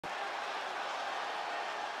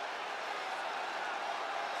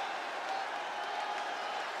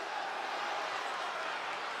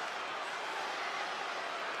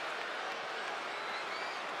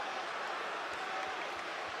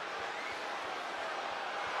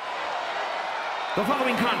The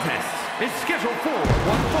following contest is scheduled for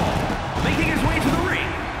one fall, making his way to the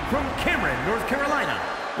ring from Cameron, North Carolina,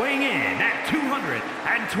 weighing in at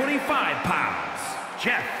 225 pounds,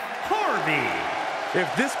 Jeff Harvey.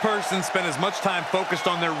 If this person spent as much time focused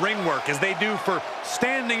on their ring work as they do for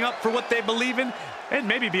standing up for what they believe in, and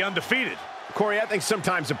maybe be undefeated. Corey, I think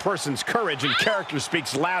sometimes a person's courage and character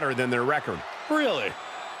speaks louder than their record. Really?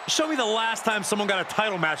 Show me the last time someone got a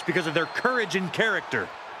title match because of their courage and character.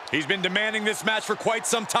 He's been demanding this match for quite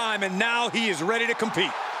some time, and now he is ready to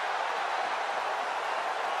compete.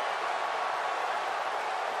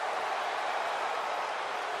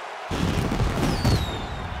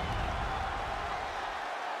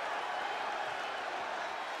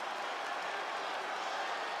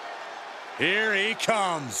 Here he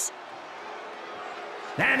comes.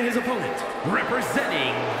 And his opponent,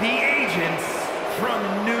 representing the Agents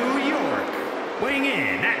from New York, weighing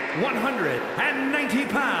in at 190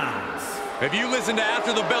 pounds. If you listen to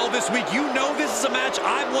After the Bell this week, you know this is a match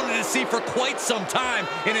I've wanted to see for quite some time,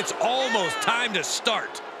 and it's almost time to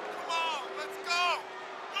start. Come on, let's go!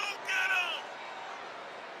 Go get him!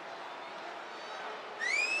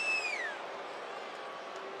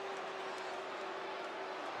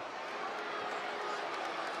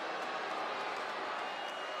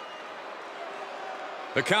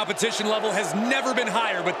 The competition level has never been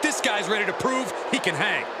higher, but this guy's ready to prove he can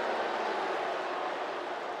hang.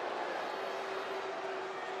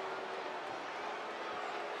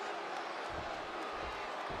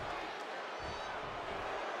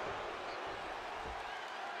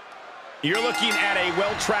 You're looking at a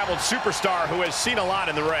well-traveled superstar who has seen a lot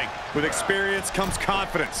in the ring. With experience comes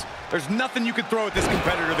confidence. There's nothing you could throw at this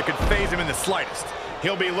competitor that could phase him in the slightest.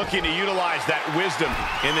 He'll be looking to utilize that wisdom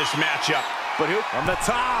in this matchup. But who? From the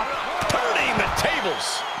top, Turning the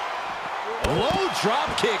tables. low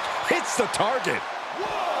drop kick hits the target.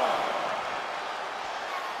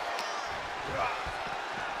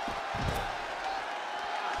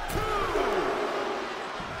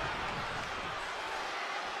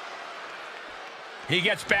 He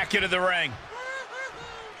gets back into the ring.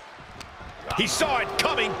 He saw it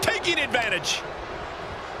coming, taking advantage.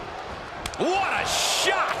 What a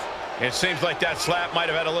shot! It seems like that slap might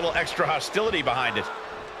have had a little extra hostility behind it.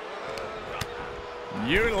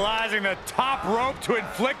 Utilizing the top rope to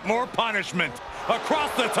inflict more punishment.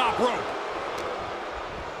 Across the top rope.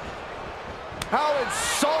 How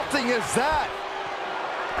insulting is that?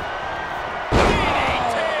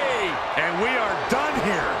 DDT! And we are done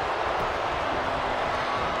here.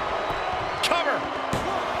 Cover!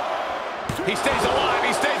 He stays alive,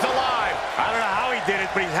 he stays alive! I don't know how he did it,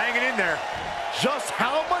 but he's hanging in there. Just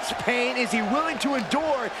how much pain is he willing to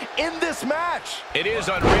endure in this match? It is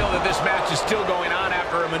unreal that this match is still going on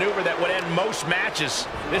after a maneuver that would end most matches.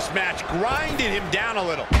 This match grinded him down a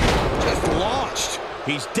little. Just launched.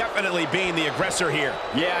 He's definitely being the aggressor here.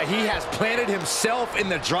 Yeah, he has planted himself in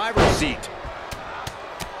the driver's seat.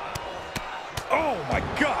 Oh, my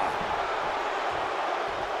God.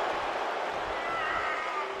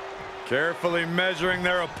 Carefully measuring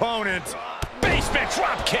their opponent. Basement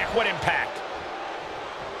drop kick, what impact!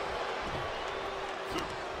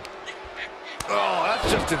 Oh, that's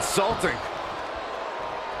just insulting.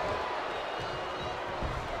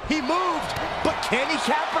 He moved, but can he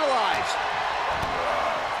capitalize?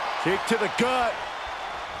 Kick to the gut.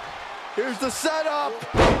 Here's the setup.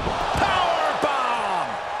 Power bomb!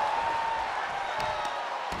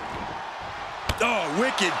 Oh,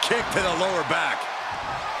 wicked kick to the lower back.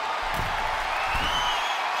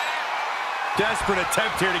 Desperate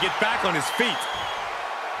attempt here to get back on his feet.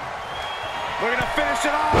 We're gonna finish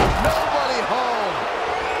it off. Nobody home.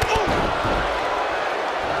 Ooh.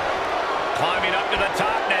 Climbing up to the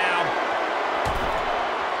top now.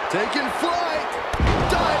 Taking flight.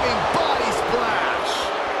 Diving body splash.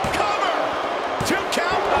 Cover! 2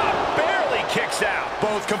 count. Barely kicks out.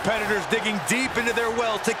 Both competitors digging deep into their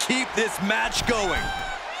well to keep this match going.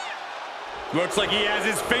 Looks like he has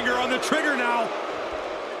his finger on the trigger now.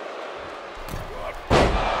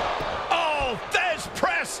 Oh, Thez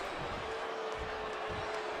press!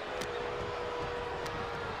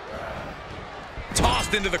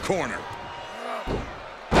 Tossed into the corner.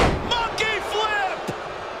 Monkey flip!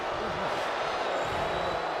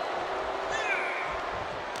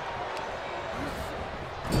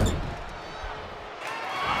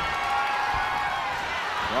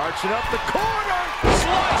 Marching up the corner.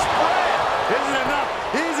 Sliced bread! Isn't it enough?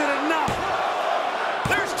 Is it enough?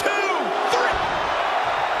 There's 2, 3!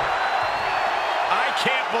 I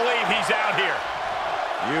can't believe he's out here.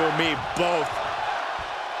 You and me both.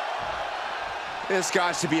 This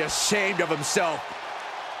guy should be ashamed of himself.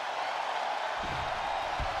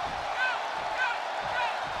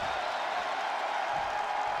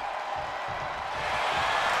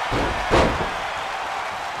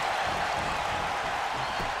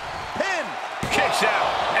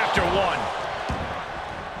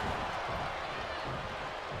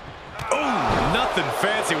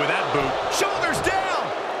 fancy with that boot. Shoulders down.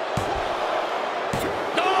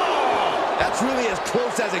 Oh! That's really as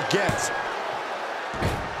close as it gets.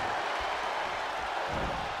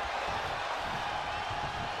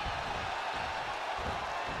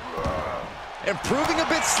 And proving a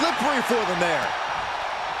bit slippery for them there.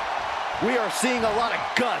 We are seeing a lot of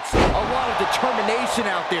guts, a lot of determination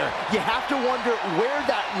out there. You have to wonder where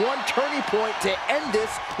that one turning point to end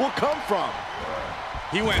this will come from.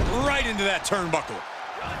 He went right into that turnbuckle.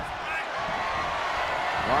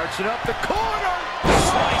 Marching up the corner.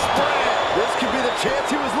 Sliced bread. This could be the chance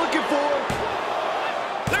he was looking for.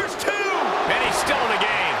 There's two. And he's still in the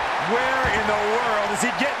game. Where in the world is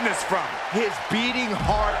he getting this from? His beating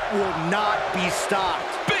heart will not be stopped.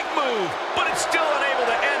 Big move, but it's still unable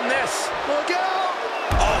to end this. Look out!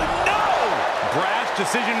 Oh, no! Brash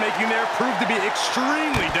decision-making there proved to be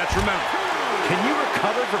extremely detrimental. Can you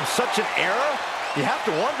recover from such an error? You have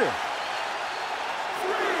to wonder.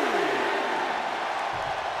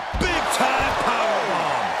 Big-time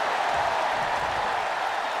powerbomb.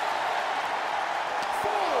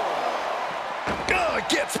 Oh, it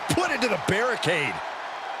gets put into the barricade.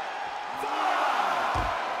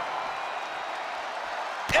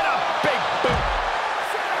 And a big boot.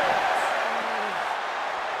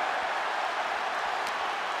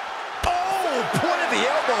 Oh, point of the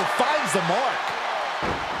elbow finds the mark.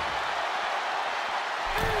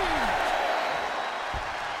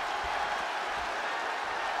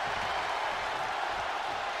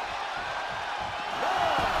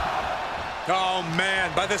 Oh,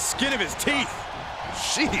 man, by the skin of his teeth.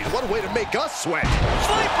 Jeez, what a way to make us sweat.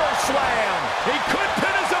 Sleeper slam. He could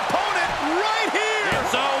pin his opponent right here.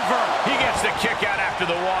 It's over. He gets the kick out after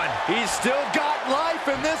the one. He's still got life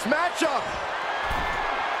in this matchup.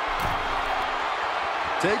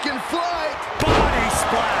 Taking flight. Body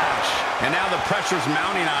splash. And now the pressure's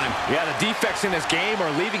mounting on him. Yeah, the defects in this game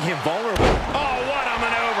are leaving him vulnerable. Oh, what a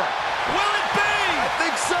maneuver. Will it be? I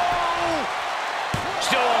think so.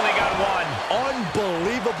 Still only got one.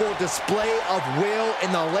 Unbelievable display of will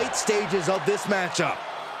in the late stages of this matchup.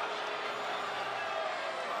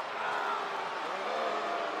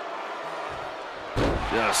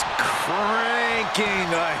 Just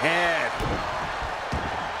cranking ahead.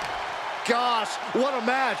 Gosh, what a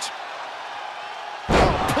match.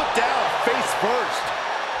 Oh, put down face first.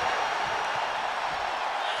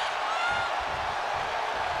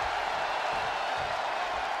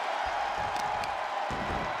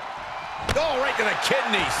 Oh, right to the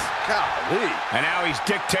kidneys. Golly. And now he's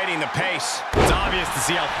dictating the pace. It's obvious to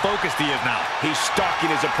see how focused he is now. He's stalking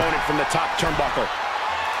his opponent from the top turnbuckle.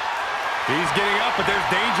 He's getting up, but there's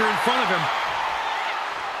danger in front of him.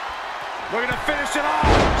 Looking to finish it off.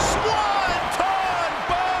 Swanton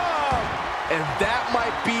bomb! And that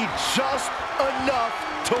might be just enough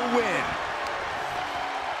to win.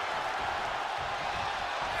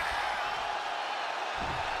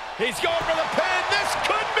 He's going for the pin. This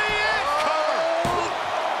could be it. Cover.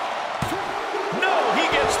 No, he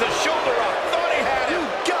gets the shoulder up. Thought he had it. You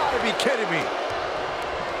gotta be kidding me.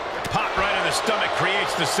 Pop right in the stomach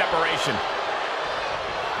creates the separation.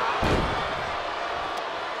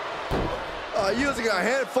 Using a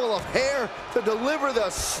handful of hair to deliver the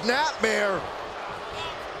snapmare.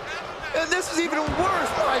 And this is even worse.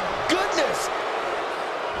 My goodness.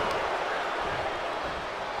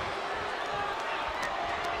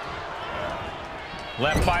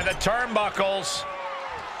 Left by the turnbuckles.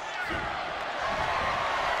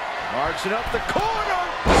 Marching up the corner.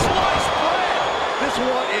 Sliced bread. This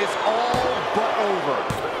one is all but over.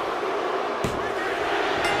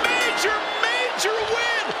 Major, major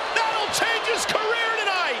win. That'll change his career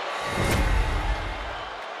tonight.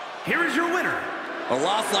 Here is your winner. A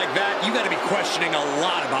loss like that, you got to be questioning a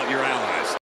lot about your allies.